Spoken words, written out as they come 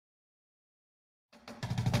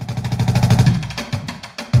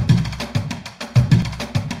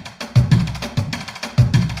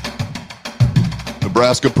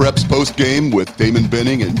Nebraska Preps Postgame with Damon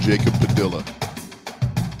Benning and Jacob Padilla.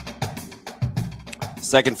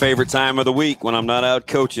 Second favorite time of the week when I'm not out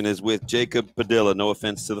coaching is with Jacob Padilla. No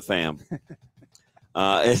offense to the fam.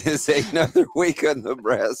 It is another week on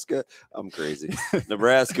Nebraska. I'm crazy.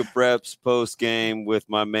 Nebraska Preps Postgame with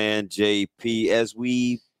my man JP as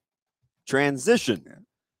we transition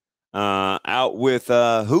out with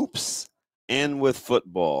hoops and with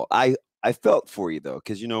football. I felt for you, though,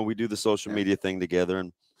 because, you know, we do the social media thing together,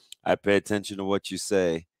 and I pay attention to what you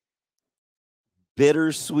say.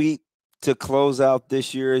 Bittersweet to close out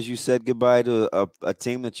this year as you said goodbye to a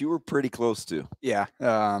team that you were pretty close to. Yeah.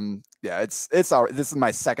 This is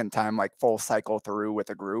my second time like full cycle through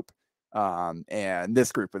with a group. And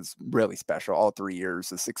this group was really special all 3 years.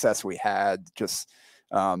 The success we had, just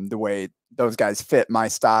the way those guys fit my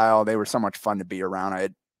style. They were so much fun to be around. I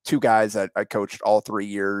had 2 guys that I coached all 3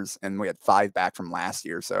 years, and we had 5 back from last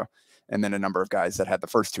year. So, and then a number of guys that had the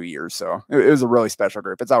first 2 years. So it was a really special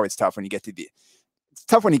group. It's always tough when you get to the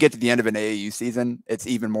end of an AAU season. It's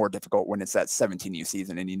even more difficult when it's that 17U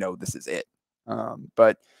season and you know this is it.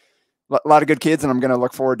 But a lot of good kids, and I'm going to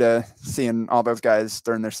look forward to seeing all those guys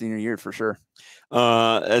during their senior year for sure.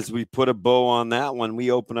 As we put a bow on that one, we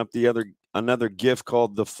open up another gift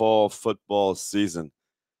called the fall football season.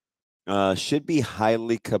 Should be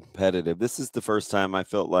highly competitive. This is the first time I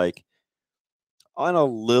felt like on a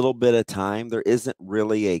little bit of time there isn't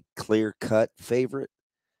really a clear-cut favorite.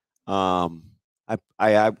 I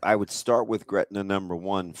would start with Gretna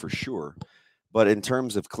 #1 for sure, but in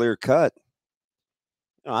terms of clear-cut,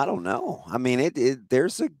 I don't know. I mean,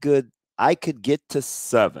 there's a good. I could get to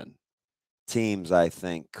 7 teams. I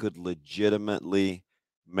think could legitimately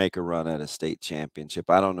make a run at a state championship.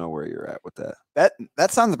 I don't know where you're at with that.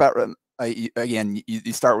 That sounds about right. Again,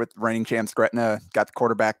 you start with reigning champs Gretna, got the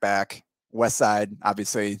quarterback back. West Side,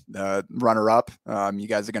 obviously the runner-up. You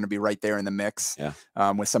guys are going to be right there in the mix.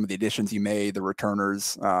 Yeah. With some of the additions you made, the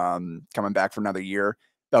returners coming back for another year.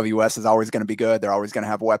 WS is always going to be good. They're always going to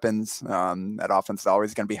have weapons. That offense is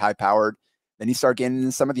always going to be high-powered. Then you start getting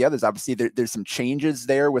into some of the others. Obviously, there's some changes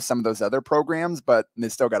there with some of those other programs, but they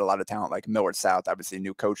still got a lot of talent, like Millard South, obviously a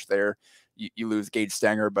new coach there. You lose Gage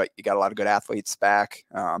Stenger, but you got a lot of good athletes back.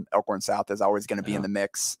 Elkhorn South is always going to be in the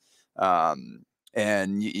mix.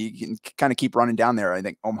 And you can kind of keep running down there. I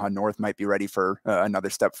think Omaha North might be ready for another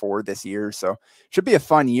step forward this year. So should be a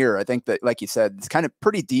fun year. I think that, like you said, it's kind of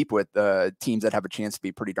pretty deep with teams that have a chance to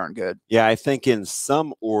be pretty darn good. Yeah, I think in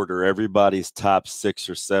some order, everybody's top 6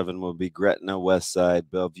 or 7 will be Gretna, West Side,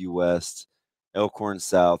 Bellevue West, Elkhorn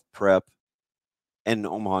South, Prep, and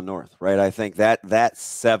Omaha North, right? I think that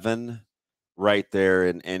 7 right there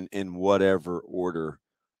in whatever order.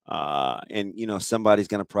 And, you know, somebody's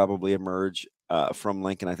going to probably emerge from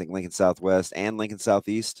Lincoln. I think Lincoln Southwest and Lincoln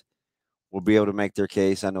Southeast will be able to make their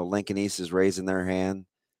case. I know Lincoln East is raising their hand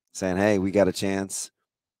saying, hey, we got a chance,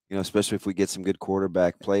 you know, especially if we get some good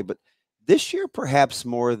quarterback play. But this year, perhaps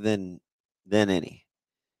more than any,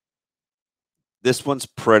 this one's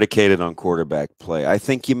predicated on quarterback play. I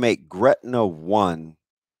think you make Gretna 1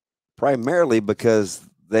 primarily because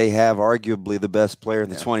they have arguably the best player in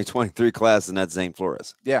the 2023 class, and that's Zane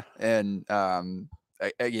Flores. Yeah, and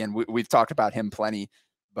again, we've talked about him plenty,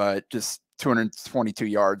 but just 222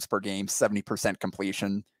 yards per game, 70%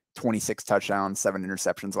 completion, 26 touchdowns, 7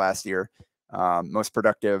 interceptions last year. Most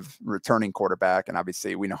productive returning quarterback, and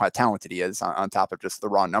obviously we know how talented he is on top of just the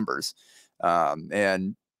raw numbers.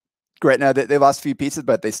 And Gretna, they lost a few pieces,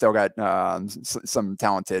 but they still got some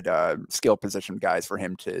talented skill position guys for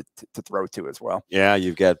him to throw to as well. Yeah,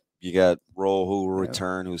 you got Roll, who will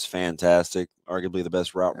return, who's fantastic, arguably the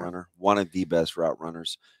best route runner, one of the best route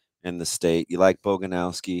runners in the state. You like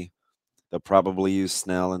Boganowski. They'll probably use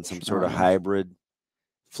Snell in some sort of hybrid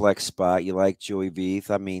flex spot. You like Joey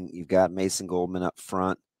Veith. I mean, you've got Mason Goldman up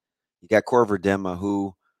front. You got Corver Demma,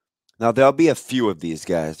 who now there'll be a few of these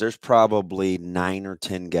guys. There's probably 9 or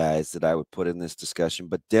 10 guys that I would put in this discussion,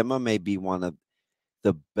 but Demma may be one of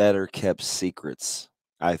the better kept secrets,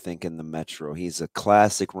 I think, in the Metro. He's a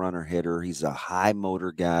classic runner hitter. He's a high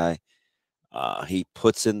motor guy. He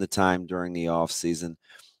puts in the time during the offseason.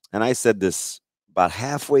 And I said this about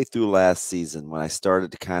halfway through last season when I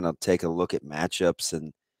started to kind of take a look at matchups,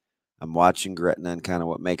 and I'm watching Gretna and kind of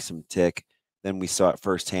what makes them tick. Then we saw it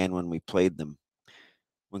firsthand when we played them.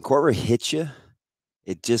 When Corver hits you,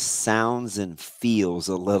 it just sounds and feels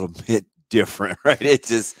a little bit different, right?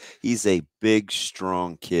 He's a big,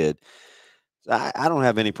 strong kid. I don't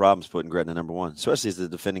have any problems putting Gretna #1, especially as the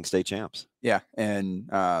defending state champs. Yeah, and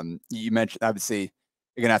you mentioned, obviously,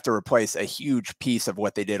 you're going to have to replace a huge piece of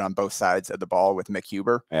what they did on both sides of the ball with Mick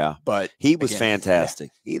Huber. Yeah, but he was fantastic.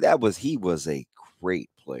 Yeah. He was a great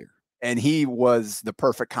player. And he was the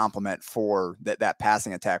perfect complement for that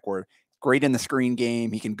passing attack, where great in the screen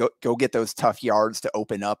game. He can go get those tough yards to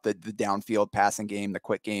open up the downfield passing game, the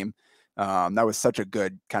quick game. That was such a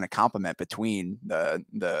good kind of complement between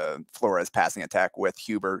the Flores passing attack with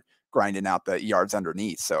Hubert grinding out the yards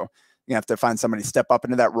underneath. So you have to find somebody to step up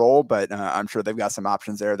into that role, but I'm sure they've got some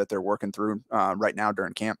options there that they're working through right now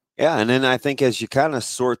during camp. Yeah, and then I think as you kind of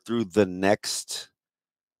sort through the next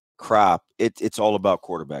crop, it's all about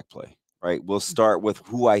quarterback play, right? We'll start with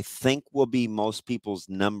who I think will be most people's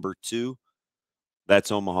number 2.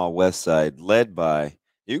 That's Omaha West Side, led by,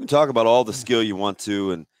 you can talk about all the skill you want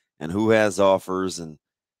to and who has offers. And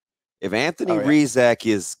if Anthony Rizak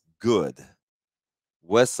is good,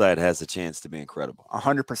 West Side has a chance to be incredible.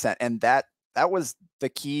 100%. And that was the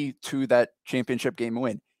key to that championship game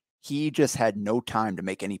win. He just had no time to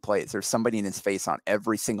make any plays. There's somebody in his face on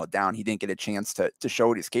every single down. He didn't get a chance to show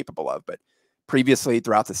what he's capable of. But previously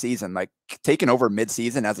throughout the season, like taking over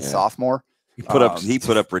midseason as a sophomore, he put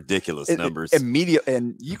up ridiculous numbers immediately.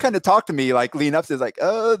 And you kind of talked to me like leading up to like,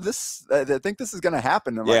 I think this is going to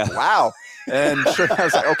happen. I'm like, wow. And sure, I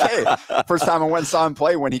was like, okay. First time I went and saw him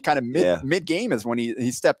play when he kind of mid game is when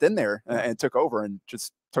he stepped in there and took over and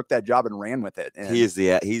just took that job and ran with it. And he's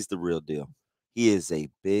the real deal. He is a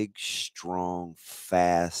big, strong,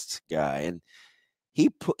 fast guy, and he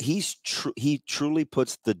truly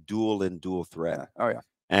puts the dual in dual threat. Yeah. Oh yeah,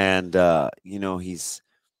 and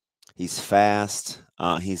he's fast.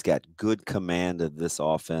 He's got good command of this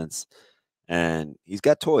offense, and he's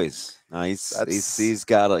got toys. He's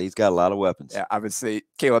got a lot of weapons. Yeah, obviously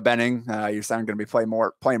Caleb Benning, you're saying going to be playing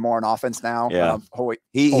more on offense now. Yeah,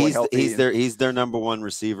 he's their number 1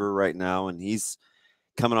 receiver right now, and he's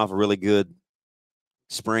coming off a really good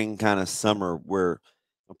spring kind of summer where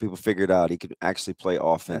people figured out he could actually play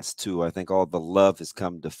offense too. I think all the love has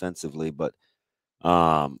come defensively, but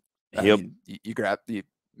you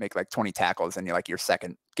make like 20 tackles and you're like your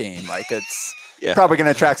second game. Like it's probably going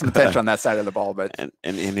to attract some attention on that side of the ball, but and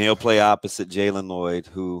he'll play opposite Jalen Lloyd,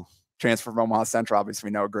 who transferred from Omaha Central. Obviously,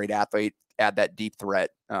 we know a great athlete. Add that deep threat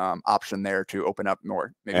option there to open up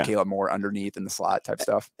more, maybe Caleb more underneath in the slot type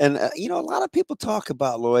stuff. And a lot of people talk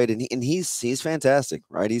about Lloyd, and he's fantastic,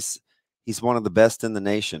 right? He's one of the best in the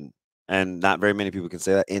nation, and not very many people can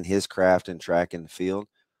say that in his craft in track and field.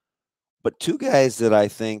 But 2 guys that I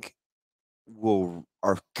think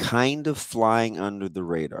are kind of flying under the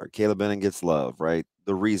radar. Caleb Benning gets love, right?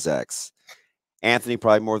 The Rizaks. Anthony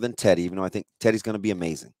probably more than Teddy, even though I think Teddy's going to be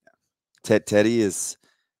amazing. Teddy is,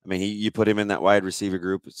 I mean, you put him in that wide receiver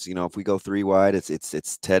group. It's, if we go 3 wide,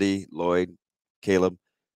 it's Teddy, Lloyd, Caleb.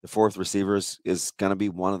 The 4th receiver is going to be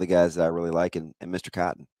one of the guys that I really like, and Mr.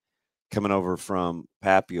 Cotton coming over from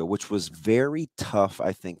Papio, which was very tough,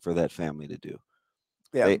 I think, for that family to do.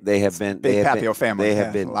 Yeah, they have been big Papio family. They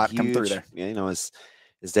have been a lot huge. come through there. Yeah,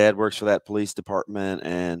 his dad works for that police department,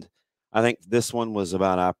 and I think this one was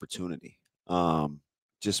about opportunity.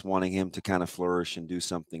 Just wanting him to kind of flourish and do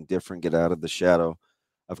something different, get out of the shadow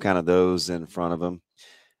of kind of those in front of him.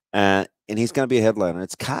 And he's going to be a headliner.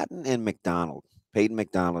 It's Cotton and McDonald, Peyton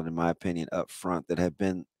McDonald, in my opinion, up front that have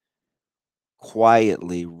been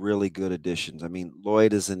quietly really good additions. I mean,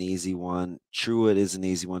 Lloyd is an easy one. Truitt is an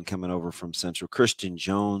easy one coming over from Central. Christian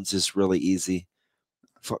Jones is really easy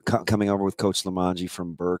coming over with Coach Lamanji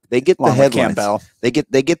from Burke. They get the headlines. Campbell. They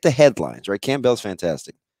get the headlines, right? Campbell's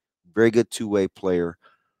fantastic. Very good two-way player.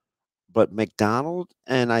 But McDonald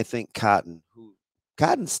and I think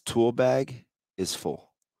Cotton's tool bag is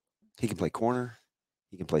full. He can play corner.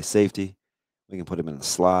 He can play safety. We can put him in the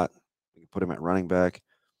slot. We can put him at running back.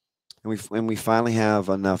 And we finally have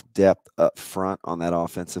enough depth up front on that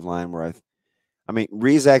offensive line where I mean,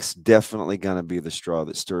 Rizak's definitely going to be the straw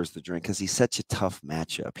that stirs the drink because he's such a tough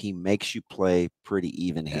matchup. He makes you play pretty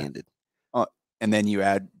even-handed. Yeah. And then you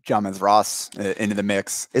add Jamez Ross into the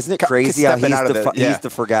mix. Isn't it crazy how he's the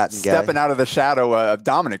forgotten guy? Stepping out of the shadow of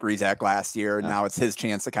Dominic Rizak last year, and now it's his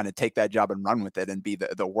chance to kind of take that job and run with it and be the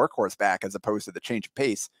workhorse back as opposed to the change of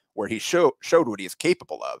pace where he showed what he is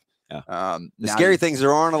capable of. Yeah. The scary things,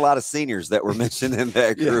 there aren't a lot of seniors that were mentioned in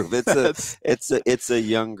that group. It's a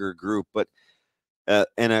younger group, but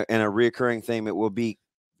in a reoccurring theme, it will be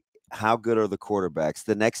how good are the quarterbacks?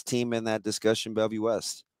 The next team in that discussion, Bellevue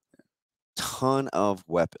West, ton of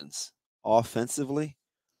weapons. Offensively,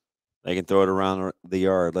 they can throw it around the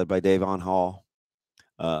yard, led by Davon Hall,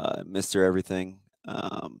 Mr. Everything.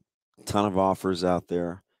 Ton of offers out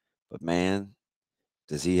there, but man,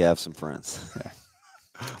 does he have some friends?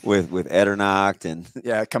 with Eternacht and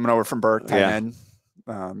coming over from Burke, good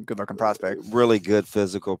looking prospect, really good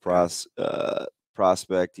physical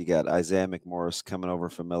prospect. You got Isaiah McMorris coming over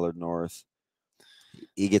from Millard North.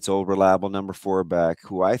 He gets old, reliable number 4 back,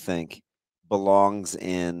 who I think belongs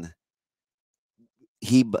in.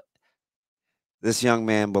 This young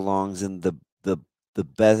man belongs in the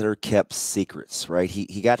better kept secrets, right?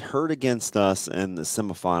 He got hurt against us in the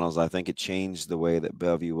semifinals. I think it changed the way that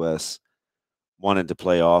Bellevue West wanted to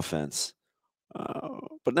play offense.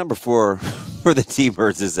 But number 4 for the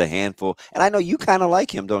T-Birds is a handful, and I know you kind of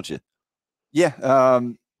like him, don't you? Yeah,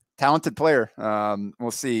 talented player.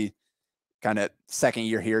 We'll see. Kind of second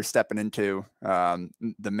year here, stepping into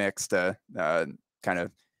the mix to kind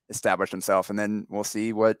of establish himself, and then we'll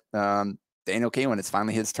see what Daniel Kalen. It's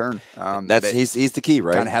finally his turn. He's the key,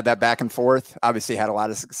 right? Kind of had that back and forth. Obviously, had a lot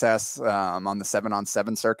of success on the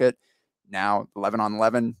 7-on-7 circuit. Now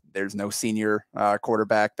 11-on-11. There's no senior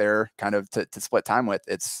quarterback there, kind of to split time with.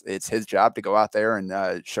 It's his job to go out there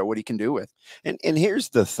and show what he can do with. And here's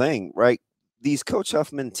the thing, right? These Coach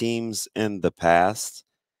Huffman teams in the past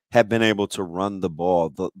have been able to run the ball.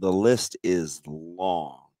 The list is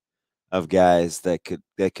long of guys that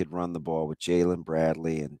could run the ball with Jalen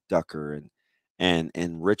Bradley and Ducker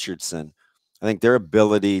and Richardson. I think their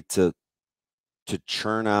ability to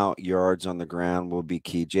churn out yards on the ground will be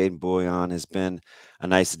key. Jaden Bouillon has been a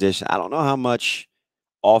nice addition. I don't know how much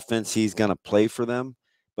offense he's going to play for them,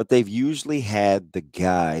 but they've usually had the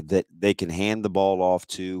guy that they can hand the ball off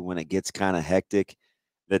to when it gets kind of hectic,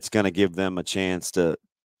 that's going to give them a chance to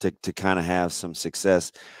kind of have some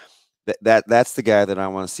success. That's the guy that I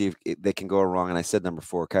want to see if they can go wrong. And I said number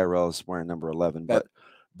 4. Kyrell is wearing number 11,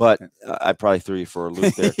 but I probably threw you for a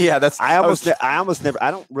loop there. Yeah, I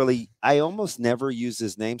almost never use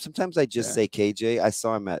his name. Sometimes I just say KJ. I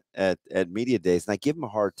saw him at media days, and I give him a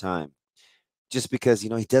hard time just because he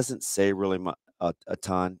doesn't say really a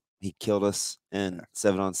ton. He killed us in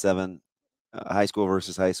 7-on-7 high school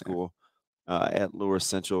versus high school at Lewis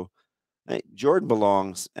Central. Jordan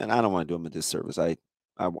belongs, and I don't want to do him a disservice. I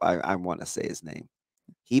want to say his name.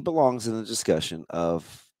 He belongs in the discussion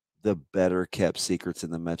of the better kept secrets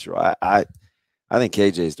in the Metro. I think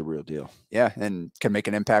KJ is the real deal. Yeah, and can make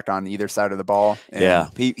an impact on either side of the ball. And yeah,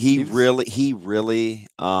 he really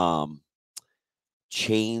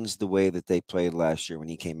changed the way that they played last year when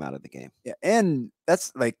he came out of the game. Yeah, and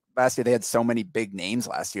that's like last year they had so many big names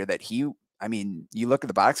last year that you look at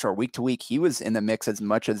the box score week to week, he was in the mix as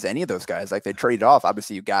much as any of those guys. Like they traded off.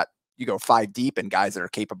 Obviously, you go 5 deep and guys that are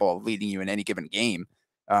capable of leading you in any given game.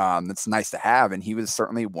 That's nice to have, and he was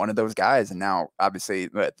certainly one of those guys. And now, obviously,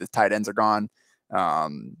 the tight ends are gone.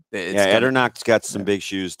 Edernach's got some big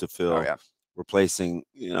shoes to fill. Oh, yeah. Replacing,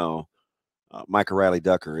 Micah Riley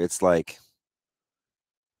Ducker. It's like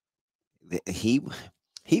he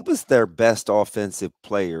was their best offensive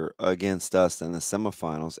player against us in the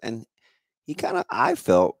semifinals, and he kind of, I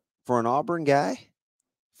felt, for an Auburn guy,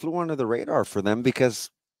 flew under the radar for them because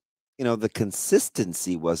the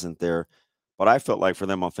consistency wasn't there. But I felt like for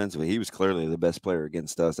them offensively, he was clearly the best player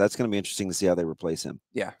against us. That's going to be interesting to see how they replace him.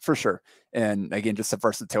 Yeah, for sure. And again, just the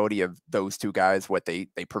versatility of those two guys, what they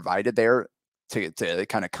provided there to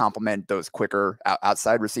kind of complement those quicker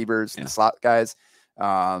outside receivers and slot guys.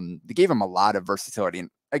 They gave him a lot of versatility. And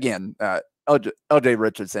again, LJ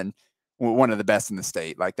Richardson, one of the best in the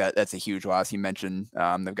state. Like that's a huge loss. You mentioned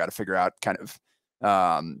they've got to figure out kind of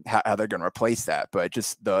how they're going to replace that, but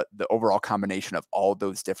just the overall combination of all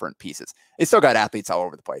those different pieces. They still got athletes all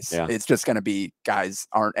over the place. Yeah. It's just going to be guys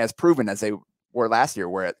aren't as proven as they were last year,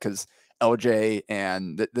 because LJ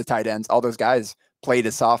and the tight ends, all those guys played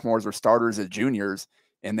as sophomores or starters as juniors,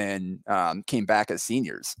 and then came back as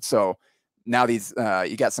seniors. So now these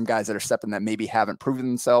you got some guys that are stepping that maybe haven't proven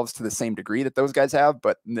themselves to the same degree that those guys have,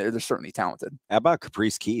 but they're certainly talented. How about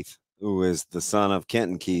Caprice Keith, who is the son of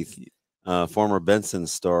Kenton Keith, former Benson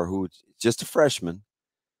star, who just a freshman,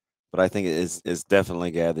 but I think is definitely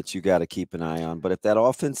a guy that you got to keep an eye on. But if that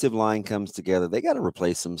offensive line comes together, they got to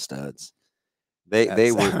replace some studs.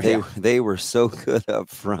 They were so good up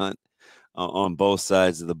front on both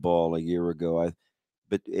sides of the ball a year ago.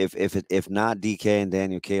 But if not DK and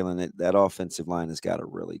Daniel Kalen, that offensive line has got to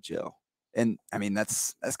really gel. And I mean,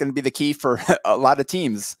 that's going to be the key for a lot of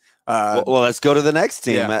teams. Well, let's go to the next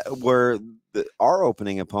team where our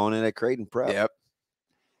opening opponent at Creighton Prep. Yep.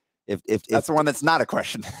 If that's the one that's not a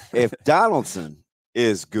question. If Donaldson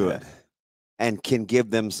is good and can give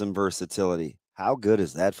them some versatility, how good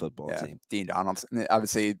is that football team? Dean Donaldson.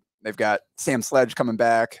 Obviously, they've got Sam Sledge coming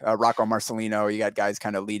back, Rocco Marcelino. You got guys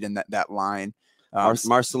kind of leading that line.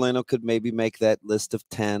 Marcelino could maybe make that list of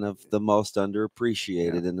 10 of the most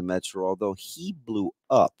underappreciated in the Metro, although he blew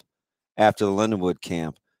up after the Lindenwood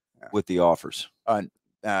camp with the offers.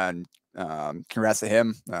 And congrats to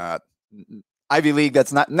him. Ivy League.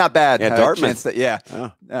 That's not bad. Yeah, Dartmouth.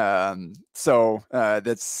 So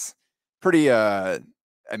that's pretty.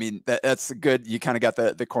 I mean, that's good. You kind of got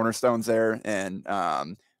the cornerstones there, and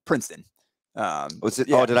Princeton. Was it?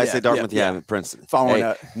 Did I say Dartmouth? Yeah, Princeton.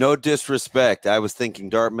 Following no disrespect. I was thinking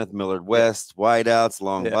Dartmouth, Millard West, wideouts,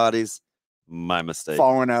 long bodies. My mistake.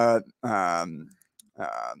 Following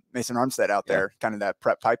Mason Armstead out there, kind of that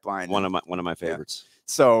prep pipeline. One of my favorites.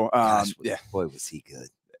 So boy, was he good.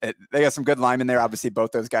 They got some good linemen there. Obviously,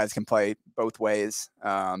 both those guys can play both ways.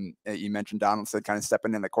 You mentioned Donaldson kind of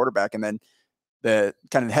stepping in the quarterback, and then the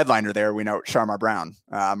kind of headliner there, we know Sharmar Brown,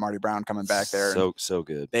 Marty Brown coming back there. So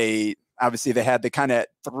good. They had the kind of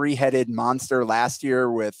three-headed monster last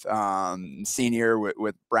year with senior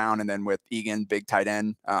with Brown, and then with Egan, big tight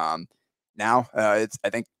end. Now I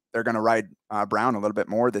think they're going to ride Brown a little bit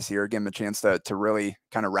more this year, give him a chance to really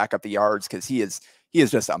kind of rack up the yards, because he is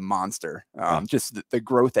just a monster. Just the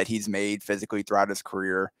growth that he's made physically throughout his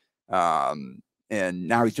career. And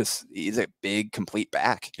now he's a big, complete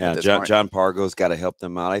back. Yeah, John Pargo's got to help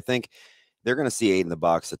them out. I think they're going to see 8 in the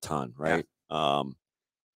box a ton, right? Yeah.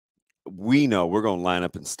 We know we're going to line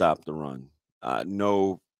up and stop the run.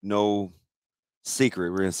 No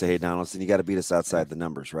secret. We're going to say, hey, Donaldson, you got to beat us outside the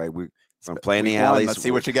numbers, right? We're going to play in the alleys. Let's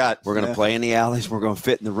see what you got. We're going to play in the alleys. We're going to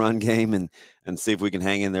fit in the run game and see if we can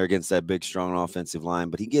hang in there against that big, strong offensive line.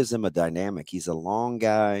 But he gives him a dynamic. He's a long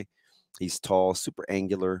guy. He's tall, super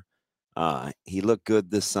angular. He looked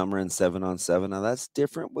good this summer in 7-on-7. Now, that's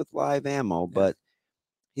different with live ammo, but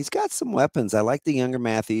he's got some weapons. I like the younger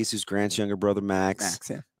Matthews, who's Grant's younger brother, Max.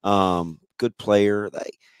 Good player.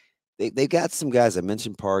 They've got some guys. I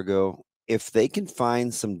mentioned Pargo. If they can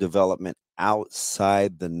find some development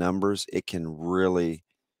outside the numbers, it can really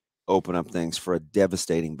open up things for a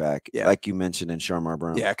devastating back, like you mentioned in Sharmar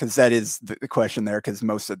Brown. Yeah, because that is the question there, because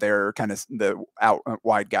most of their kind of the out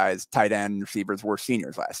wide guys, tight end receivers, were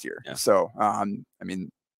seniors last year. Yeah. So, I mean,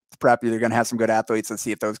 prep, you're going to have some good athletes. Let's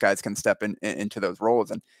see if those guys can step into those roles.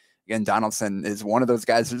 And again, Donaldson is one of those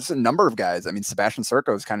guys. There's a number of guys. I mean, Sebastian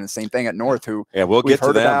Serco is kind of the same thing at North, who we'll get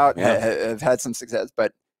to them. Have had some success,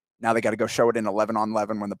 but now they got to go show it in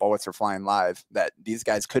 11-on-11 when the bullets are flying live, that these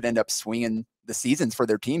guys could end up swinging the seasons for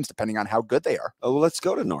their teams depending on how good they are. Oh, well, let's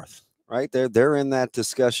go to North, right? They're in that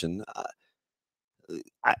discussion.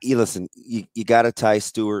 Listen, you got a Ty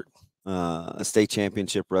Stewart, a state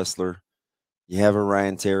championship wrestler. You have a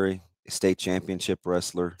Ryan Terry, a state championship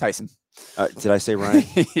wrestler. Tyson. Did I say Ryan?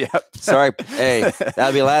 Yep. Sorry. Hey,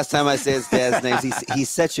 that'll be the last time I say his dad's name. He's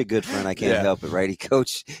such a good friend. I can't help it, right? He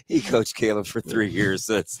coached Caleb for 3 years.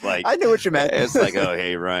 So it's like, I knew what you meant. It's like, oh,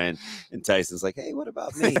 hey, Ryan. And Tyson's like, hey, what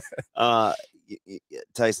about me?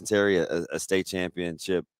 Tyson Terry, a state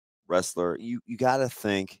championship wrestler. You got to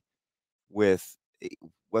think with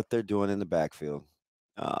what they're doing in the backfield.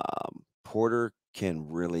 Porter can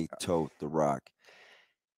really tote the rock.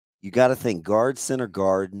 You got to think guard, center,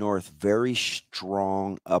 guard, North, very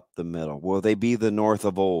strong up the middle. Will they be the North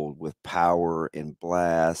of old with power and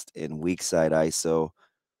blast and weak side ISO?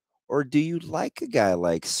 Or do you like a guy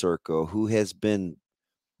like Serco, who has been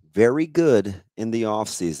very good in the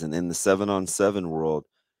offseason in the 7-on-7 world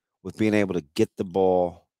with being able to get the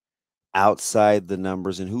ball outside the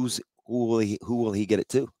numbers, and who will he get it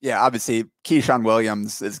to? Yeah, obviously Keyshawn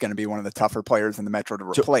Williams is going to be one of the tougher players in the Metro to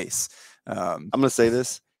replace. I'm going to say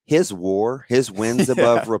this. His wins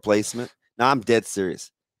above replacement. Now, I'm dead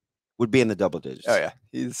serious. Would be in the double digits. Oh, yeah.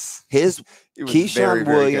 Keyshawn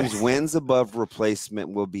Williams wins above replacement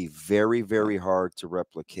will be very, very hard to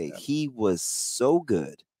replicate. Yeah. He was so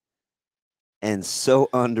good and so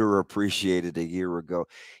underappreciated a year ago.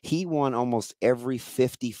 He won almost every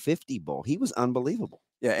 50-50 bowl. He was unbelievable.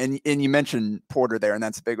 Yeah, and you mentioned Porter there, and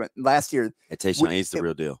that's a big one. Last year, he's the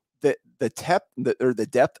real deal. The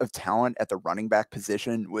depth of talent at the running back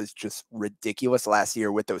position was just ridiculous last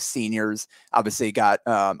year with those seniors. Obviously got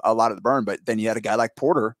a lot of the burn, but then you had a guy like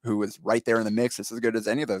Porter who was right there in the mix, just as good as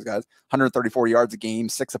any of those guys. 134 yards a game,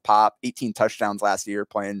 6 a pop, 18 touchdowns last year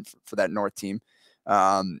playing for that North team.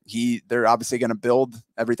 They're obviously going to build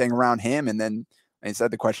everything around him, and then like I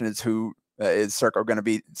said, the question is who is Serco going to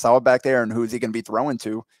be solid back there, and who is he going to be throwing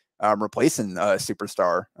to? Replacing a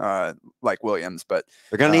superstar like Williams, but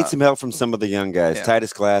they're going to need some help from some of the young guys. Yeah.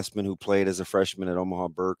 Titus Glassman, who played as a freshman at Omaha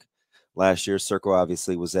Burke last year. Serco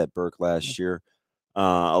obviously was at Burke last year.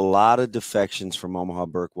 A lot of defections from Omaha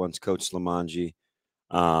Burke once Coach Lamanji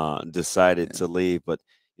decided to leave. But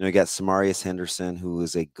you got Samarius Henderson, who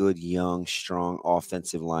is a good, young, strong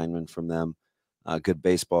offensive lineman from them, a good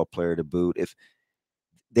baseball player to boot. If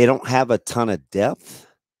they don't have a ton of depth,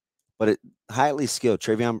 but highly skilled.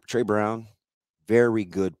 Trey Brown, very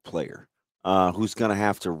good player. who's going to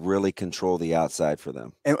have to really control the outside for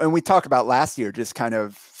them. And we talked about last year, just kind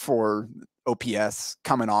of for OPS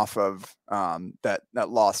coming off of that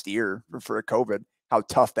lost year for COVID, how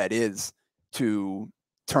tough that is to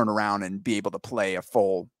turn around and be able to play a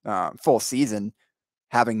full season,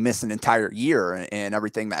 having missed an entire year and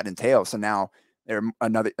everything that entails. So now they're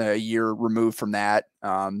another year removed from that.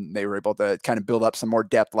 They were able to kind of build up some more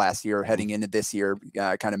depth last year, heading into this year,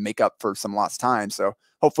 kind of make up for some lost time. So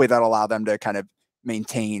hopefully that'll allow them to kind of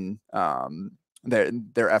maintain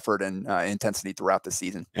their effort and intensity throughout the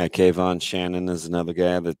season. Yeah, Kayvon Shannon is another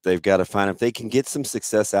guy that they've got to find. If they can get some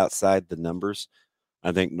success outside the numbers,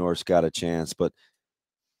 I think North's got a chance. But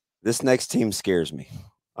this next team scares me.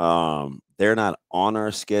 They're not on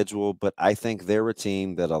our schedule, but I think they're a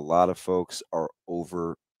team that a lot of folks are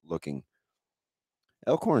overlooking.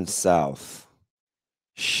 Elkhorn South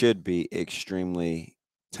should be extremely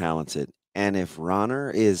talented. And if Ronner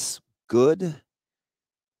is good,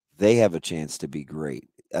 they have a chance to be great.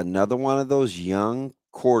 Another one of those young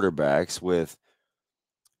quarterbacks with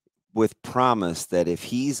promise that if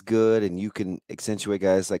he's good, and you can accentuate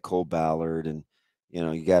guys like Cole Ballard, and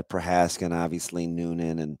you got Prohaska, obviously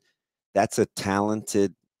Noonan, and that's a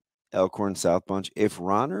talented Elkhorn South bunch. If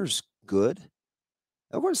Ronner's good,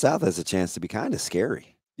 Elkhorn South has a chance to be kind of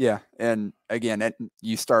scary. Yeah, and again,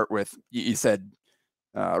 you start with you said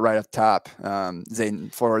right off the top,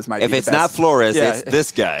 Zayden Flores might. If be it's the best. not Flores, it's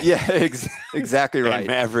this guy. Yeah, exactly right.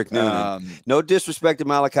 Maverick Noonan. No disrespect to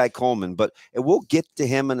Malachi Coleman, but we'll get to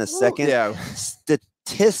him in a second. Yeah.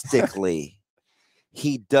 Statistically,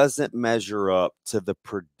 he doesn't measure up to the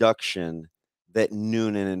production that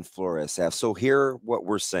Noonan and Flores have. So here, what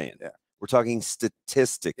we're saying, we're talking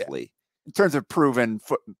statistically. Yeah. In terms of proven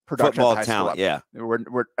production, football talent,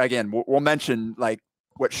 we'll mention like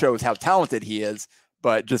what shows how talented he is,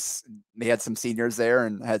 but just they had some seniors there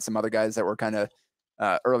and had some other guys that were kind of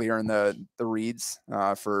earlier in the reads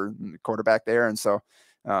for quarterback there, and so,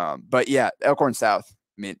 but yeah, Elkhorn South.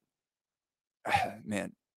 I mean,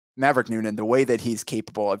 man, Maverick Noonan, the way that he's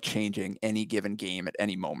capable of changing any given game at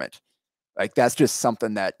any moment, like that's just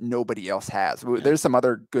something that nobody else has. There's some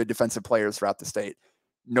other good defensive players throughout the state.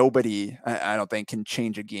 Nobody, I don't think, can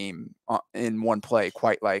change a game in one play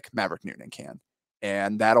quite like Maverick Noonan can.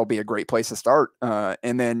 And that'll be a great place to start.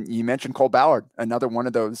 And then you mentioned Cole Ballard, another one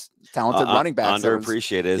of those talented running backs.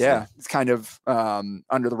 Underappreciated, yeah, it's kind of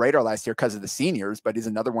under the radar last year because of the seniors, but he's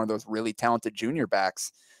another one of those really talented junior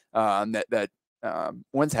backs that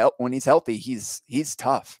when he's healthy, he's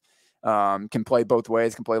tough. Can play both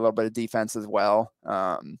ways, can play a little bit of defense as well.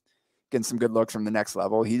 Getting some good looks from the next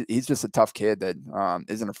level. He's just a tough kid that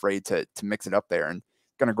isn't afraid to mix it up there and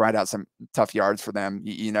going to grind out some tough yards for them.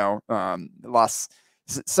 Lost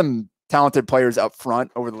some talented players up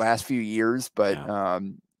front over the last few years, but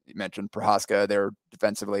you mentioned Prohaska there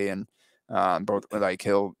defensively, and both like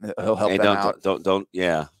he'll help them out. Don't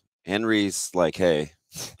Henry's like, hey,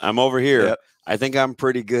 I'm over here. Yep. I think I'm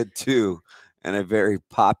pretty good too, and a very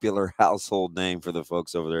popular household name for the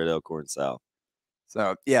folks over there at Elkhorn South.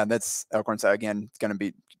 So yeah, that's Elkhorn South again. It's going to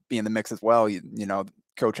be in the mix as well. You know,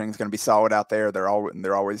 coaching is going to be solid out there. They're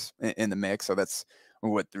always in the mix. So that's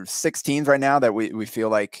there's 6 teams right now that we feel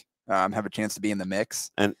like have a chance to be in the mix.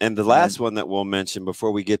 And the last one that we'll mention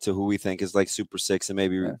before we get to who we think is like Super 6 and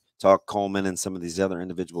maybe talk Coleman and some of these other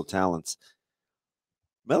individual talents.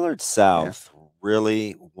 Millard South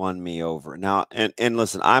really won me over. Now, and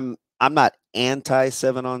listen, I'm not anti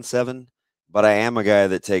 7-on-7. But I am a guy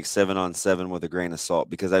that takes 7-on-7 with a grain of salt,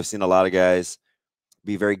 because I've seen a lot of guys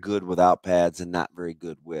be very good without pads and not very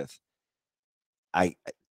good with.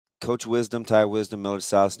 Coach Wisdom, Ty Wisdom, Millard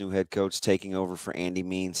South's new head coach, taking over for Andy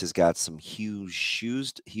Means, has got some huge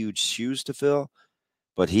shoes to fill,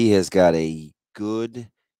 but he has got a good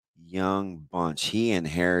young bunch. He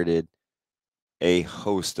inherited a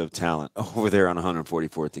host of talent over there on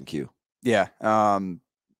 144th and Q. Yeah.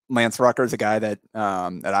 Lance Rucker is a guy that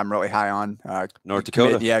I'm really high on. North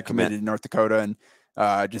Dakota. Committed to North Dakota,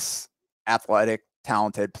 and just athletic,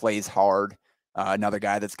 talented, plays hard. Another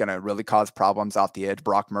guy that's going to really cause problems off the edge.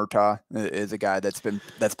 Brock Murtaugh is a guy that's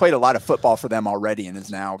played a lot of football for them already and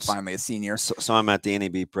is now finally a senior. So I'm at the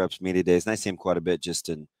NAB Preps Media Days, and I see him quite a bit just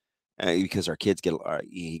because our kids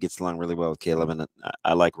he gets along really well with Caleb, and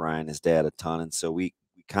I like Ryan, his dad, a ton, and so we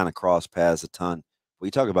kind of cross paths a ton.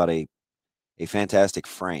 We talk about a fantastic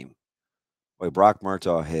frame. Boy, Brock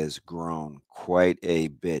Murtaugh has grown quite a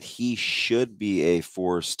bit. He should be a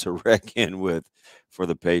force to reckon with for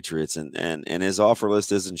the Patriots, and his offer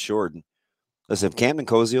list isn't short. Listen, Camden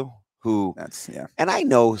Koziel, and I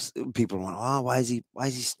know people are wondering, oh, why is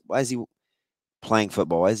he playing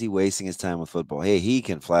football? Why is he wasting his time with football? Hey, he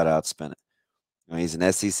can flat out spin it. He's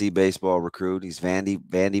an SEC baseball recruit. He's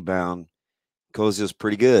Vandy bound. Kozio's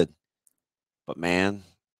pretty good, but man,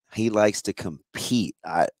 he likes to compete.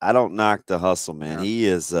 I don't knock the hustle, man. Yeah. He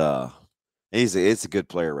is it's a good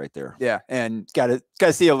player right there. Yeah, and got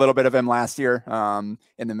to see a little bit of him last year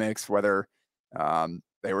in the mix, whether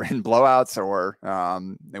they were in blowouts or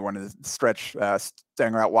they wanted to stretch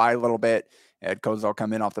Stenger out wide a little bit. Had Kozol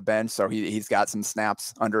come in off the bench, so he's got some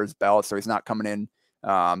snaps under his belt, so he's not coming in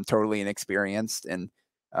totally inexperienced. And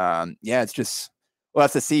yeah, it's just we'll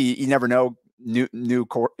have to see. You never know. New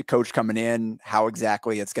coach coming in, how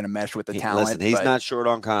exactly it's going to mesh with the talent. Listen, he's not short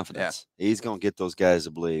on confidence. Yeah. He's going to get those guys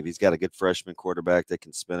to believe. He's got a good freshman quarterback that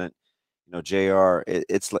can spin it. You know, JR,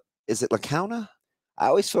 is it LaCauna? I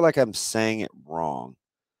always feel like I'm saying it wrong.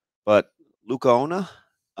 But Lucaona,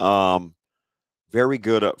 very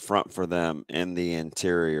good up front for them in the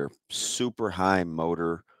interior. Super high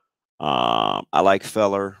motor. I like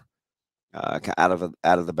Feller out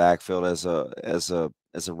of the backfield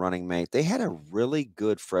as a running mate. They had a really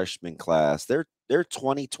good freshman class. Their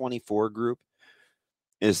 2024 group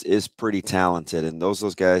is pretty talented, and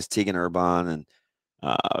those guys, Tegan Urban and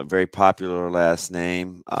a very popular last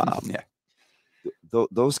name. Yeah.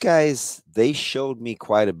 Those guys, they showed me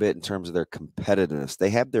quite a bit in terms of their competitiveness. They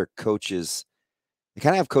have their coaches. They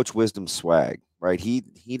kind of have Coach Wisdom swag, right?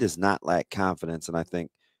 He does not lack confidence, and I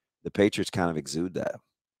think the Patriots kind of exude that.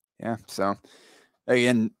 Yeah. So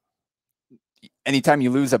again, anytime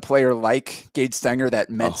you lose a player like Gage Stenger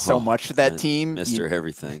that meant so much to that team, Mr.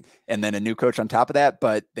 Everything, and then a new coach on top of that,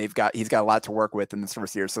 but he's got a lot to work with in this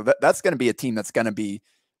first year. So that's going to be a team that's going to be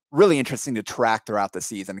really interesting to track throughout the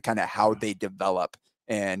season, kind of how they develop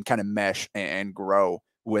and kind of mesh and grow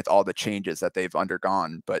with all the changes that they've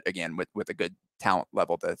undergone. But again, with a good talent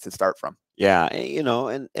level to start from. Yeah, you know,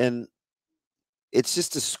 and it's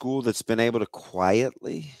just a school that's been able to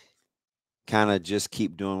quietly kind of just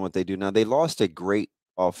keep doing what they do. Now, they lost a great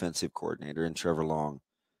offensive coordinator in Trevor Long,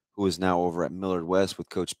 who is now over at Millard West with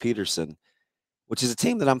Coach Peterson, which is a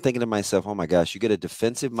team that I'm thinking to myself, oh my gosh, you get a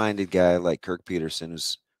defensive-minded guy like Kirk Peterson,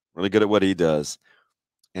 who's really good at what he does,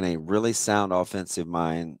 and a really sound offensive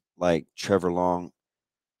mind like Trevor Long.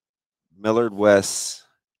 Millard West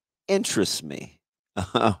interests me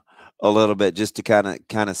a little bit just to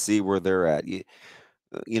kind of see where they're at.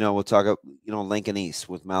 You know, we'll talk about, you know, Lincoln East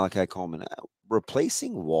with Malachi Coleman.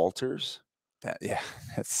 Replacing Walters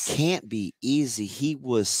can't be easy. He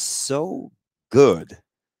was so good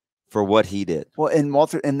for what he did. Well, and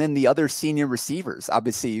Walter, and then the other senior receivers,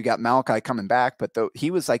 obviously you got Malachi coming back, but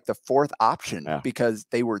he was like the fourth option because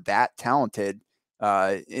they were that talented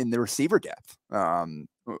in the receiver depth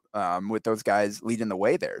with those guys leading the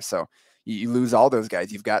way there. So you lose all those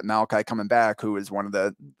guys. You've got Malachi coming back, who is one of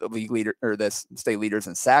the league leader or the state leaders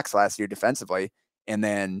in sacks last year defensively. And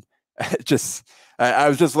then I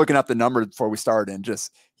was just looking up the number before we started, and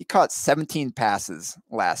he caught 17 passes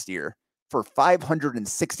last year for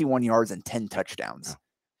 561 yards and 10 touchdowns.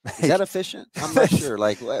 Is that efficient? I'm not sure.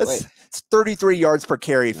 Like, wait. It's 33 yards per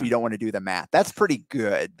carry if you don't want to do the math. That's pretty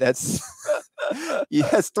good. He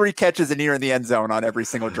has 3 catches and you're in the end zone on every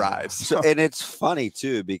single drive. So. And it's funny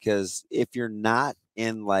too, because if you're not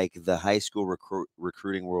in like the high school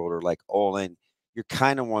recruiting world or like all in, you're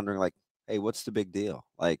kind of wondering like, hey, what's the big deal?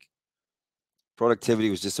 Like, productivity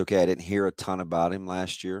was just okay. I didn't hear a ton about him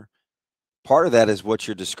last year. Part of that is what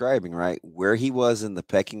you're describing, right? Where he was in the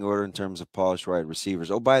pecking order in terms of polished wide receivers.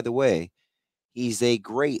 Oh, by the way, he's a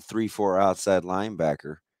great 3-4 outside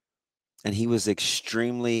linebacker, and he was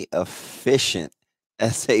extremely efficient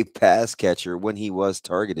as a pass catcher when he was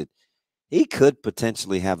targeted. He could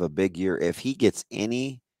potentially have a big year if he gets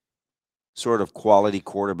any sort of quality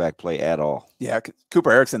quarterback play at all. Yeah,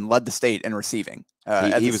 Cooper Erickson led the state in receiving.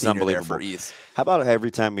 He was unbelievable for East. How about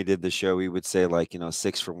every time we did the show, we would say like,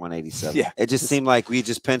 6 for 187. Yeah, it just seemed like we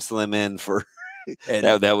just pencil him in for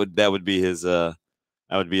that would be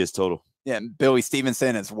his total. Yeah, and Billy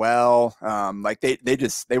Stevenson as well. Like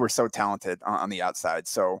they were so talented on the outside.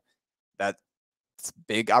 So that's a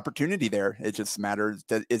big opportunity there. It just matters,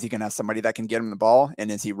 is he going to have somebody that can get him the ball,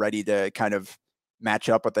 and is he ready to kind of match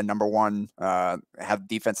up with the number one, have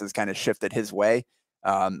defenses kind of shifted his way.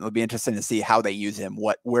 It'll be interesting to see how they use him,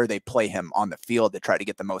 where they play him on the field to try to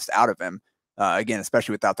get the most out of him. Again,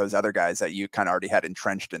 especially without those other guys that you kind of already had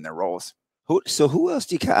entrenched in their roles. Who else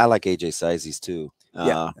do you? I like AJ Sizes too.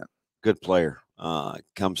 Good player.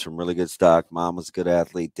 Comes from really good stock. Mom was a good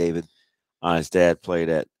athlete. David, his dad played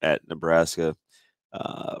at Nebraska.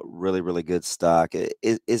 Really, really good stock.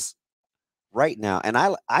 Is right now, and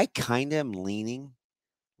I kind of am leaning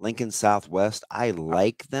Lincoln Southwest, I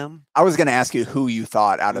like them. I was going to ask you who you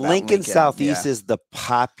thought out of that Lincoln Southeast yeah. is the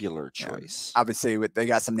popular choice. Obviously, they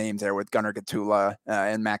got some names there with Gunnar Gatula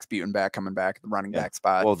and Max Butenbach coming back at the running back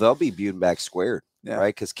spot. Well, they'll be Butenbach squared, right?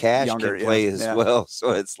 Because Cash Younger, can play as well.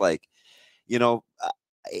 So it's like, you know,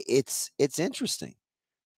 it's interesting.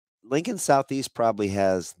 Lincoln Southeast probably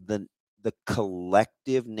has the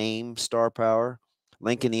collective name star power.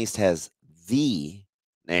 Lincoln East has the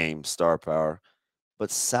name star power. But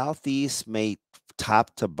Southeast may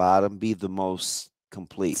top to bottom be the most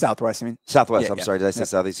complete. Southwest, I mean? Southwest, I'm sorry. Did I say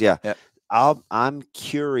Southeast? Yeah. I'm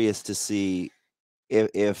curious to see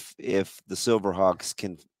if the Silverhawks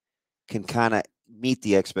can kind of meet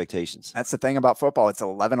the expectations. That's the thing about football. It's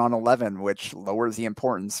 11 on 11, which lowers the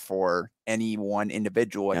importance for any one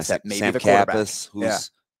individual except maybe Sam the quarterback. Kappas, who's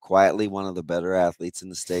quietly one of the better athletes in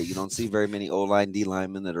the state. You don't see very many O-line,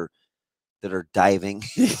 D-linemen that are diving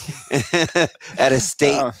at a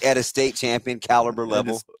state champion caliber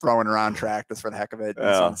level, just throwing around track just for the heck of it.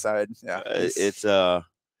 On the side. It's you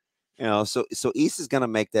know, so East is going to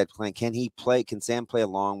make that plan. Can he play? Can Sam play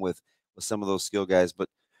along with some of those skill guys? But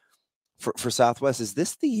for Southwest, is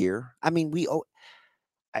this the year? I mean,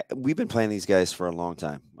 we've been playing these guys for a long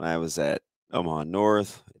time. When I was at Omaha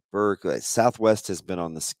North, Burke, Southwest has been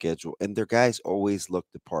on the schedule, and their guys always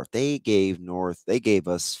looked the part. They gave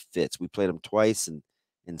us fits. We played them twice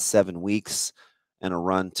in 7 weeks, and a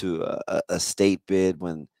run to a state bid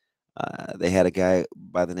when they had a guy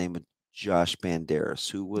by the name of Josh Banderas,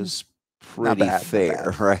 who was pretty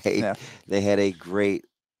fair, right? Yeah. They had a great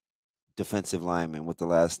defensive lineman with the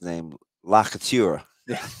last name Lacatura,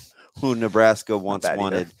 who Nebraska once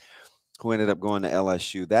wanted. Who ended up going to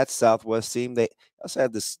LSU. That Southwest team, they also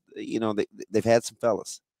had this, you know, they've had some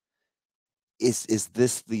fellas. Is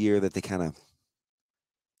this the year that they kind of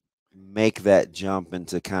make that jump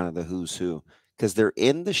into kind of the who's who? Because they're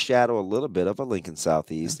in the shadow a little bit of a Lincoln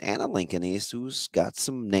Southeast and a Lincoln East who's got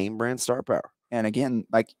some name brand star power. And again,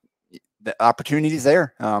 like the opportunity's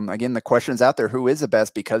there. Again, the question's out there: who is the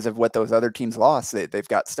best because of what those other teams lost? They've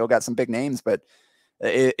still got some big names, but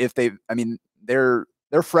if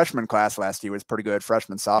their freshman class last year was pretty good.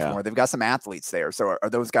 Freshman, sophomore. Yeah. They've got some athletes there. So are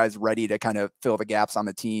those guys ready to kind of fill the gaps on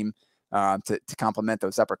the team to complement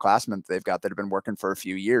those upperclassmen they've got that have been working for a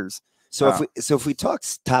few years? So if we talk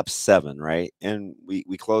top 7, right, and we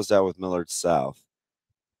closed out with Millard South,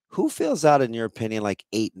 who fills out in your opinion like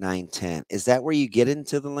 8, 9, 10? Is that where you get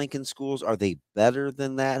into the Lincoln schools? Are they better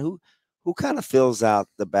than that? Who kind of fills out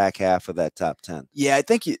the back half of that top 10? Yeah, I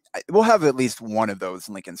think we'll have at least one of those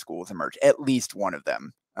Lincoln schools emerge, at least one of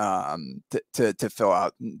them to fill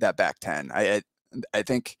out that back 10. I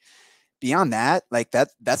think beyond that, like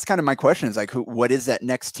that's kind of my question is like, what is that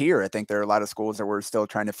next tier? I think there are a lot of schools that we're still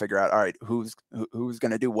trying to figure out. All right, who's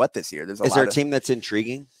going to do what this year? Is there a team that's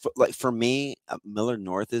intriguing? For me, Millard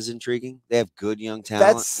North is intriguing. They have good young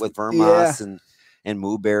talent with Vermas and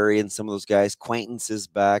Mooberry and some of those guys. Quaintance is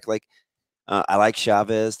back. Like, I like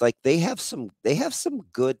Chavez. Like they have some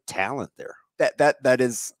good talent there. That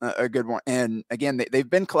is a good one. And again, they've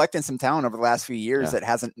been collecting some talent over the last few years that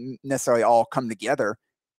hasn't necessarily all come together.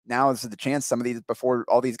 Now is the chance. Some of these, before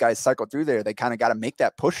all these guys cycle through there, they kind of got to make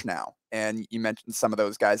that push now. And you mentioned some of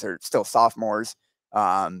those guys are still sophomores,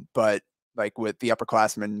 but like with the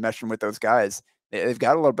upperclassmen meshing with those guys, they've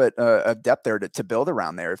got a little bit of depth there to build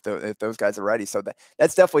around there if those guys are ready. So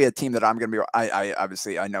that's definitely a team that I'm going to be. I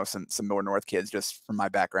obviously I know some Millard North kids just from my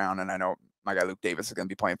background, and I know my guy Luke Davis is going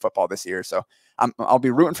to be playing football this year, so I'll be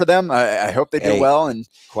rooting for them. I hope they do well, and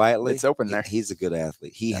quietly it's open there. He's a good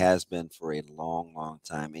athlete. He has been for a long, long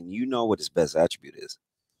time, and you know what his best attribute is.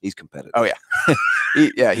 He's competitive. Oh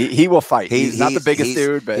yeah, he will fight. He's not the biggest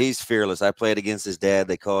dude, but he's fearless. I played against his dad.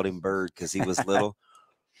 They called him Bird because he was little,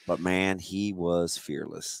 but man, he was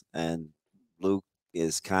fearless. And Luke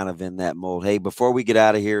is kind of in that mold. Hey, before we get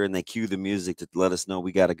out of here and they cue the music to let us know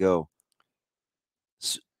we got to go.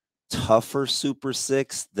 Tougher Super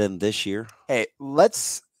 6 than this year? Hey,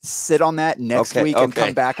 let's sit on that next week and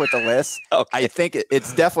come back with the list. I think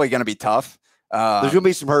it's definitely going to be tough. There's going to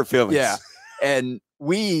be some hurt feelings. Yeah, and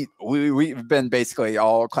we've been basically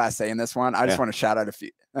all Class A in this one. I just want to shout out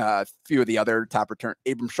a few of the other top return.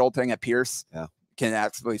 Abram Schulting at Pierce can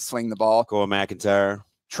actually swing the ball. Cole McIntyre.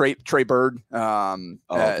 Trey Bird.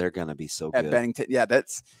 They're going to be so good. At Bennington. Yeah,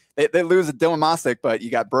 that's... They lose a Dylan Mostick, but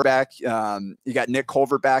you got Bird back. You got Nick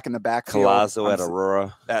Culver back in the backfield. Colazo at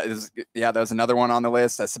Aurora. That was another one on the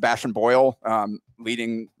list. Sebastian Boyle,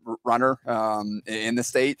 leading runner in the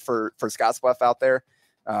state for Scottsbluff out there.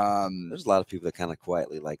 There's a lot of people that kind of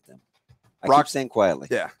quietly like them. I keep saying quietly.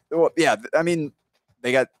 Yeah. Well, yeah. I mean,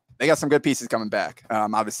 they got they got some good pieces coming back.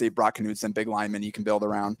 Obviously, Brock Knudsen, big lineman you can build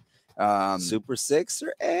around. Super Six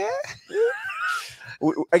or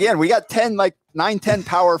Again, we got 9, 10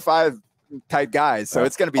 Power 5 type guys, so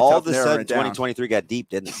it's going to be all tough of a sudden. 2023 got deep,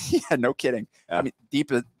 didn't it? Yeah, no kidding. Yeah. I mean,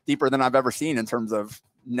 deeper than I've ever seen in terms of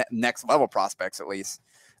next level prospects, at least.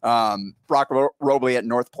 Brock Robley at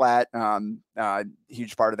North Platte,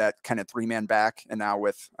 huge part of that kind of 3-man back, and now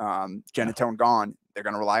with Genatone gone, they're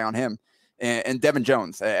going to rely on him. And Devin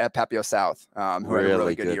Jones at Papio South, who had a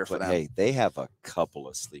really good year for them. Hey, they have a couple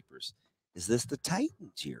of sleepers. Is this the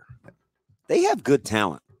Titans year? They have good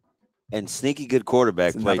talent and sneaky good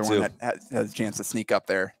quarterback play too. One that has a chance to sneak up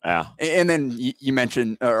there. Yeah. And then you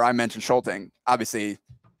mentioned, or I mentioned Schulting, obviously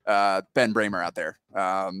Ben Bramer out there.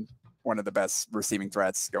 One of the best receiving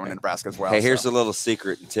threats going to Nebraska as well. Hey, here's a little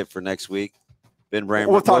secret and tip for next week. Ben Bramer.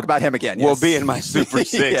 We'll talk about him again. Yes. We'll be in my Super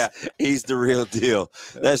Six. Yeah. He's the real deal.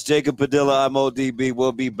 That's Jacob Padilla. I'm ODB.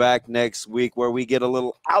 We'll be back next week where we get a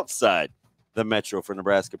little outside the Metro for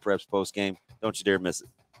Nebraska Preps post game. Don't you dare miss it.